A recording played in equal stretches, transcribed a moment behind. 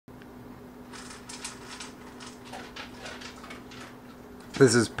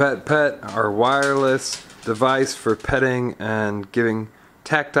This is Pet, our wireless device for petting and giving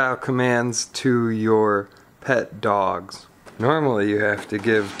tactile commands to your pet dogs. Normally you have to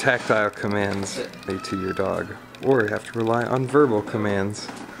give tactile commands to your dog, or you have to rely on verbal commands.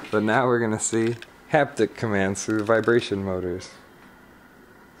 But now we're going to see haptic commands through the vibration motors.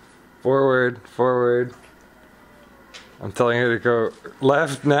 Forward, forward. I'm telling you to go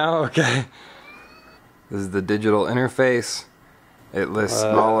left now, okay? This is the digital interface. It lists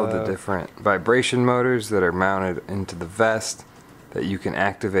all of the different vibration motors that are mounted into the vest that you can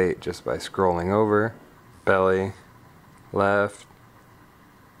activate just by scrolling over. Belly, left,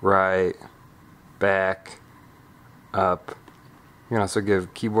 right, back, up. You can also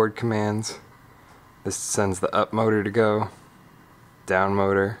give keyboard commands. This sends the up motor to go, down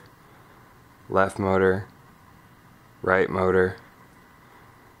motor, left motor, right motor.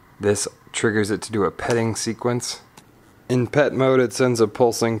 This triggers it to do a petting sequence. In pet mode, it sends a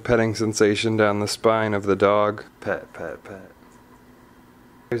pulsing petting sensation down the spine of the dog. Pet, pet, pet.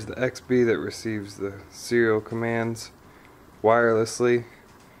 Here's the Xbee that receives the serial commands wirelessly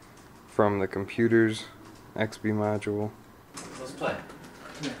from the computer's Xbee module. Let's play.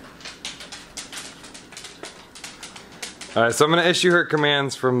 Alright, so I'm going to issue her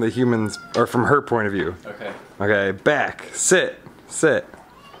commands from the human's, or from her point of view. Okay. Okay, back, sit, sit.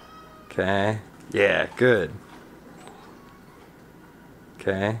 Okay, yeah, good.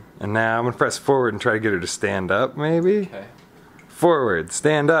 Okay, and now I'm going to press forward and try to get her to stand up, maybe? Okay. Forward,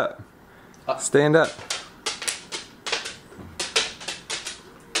 stand up. Stand up.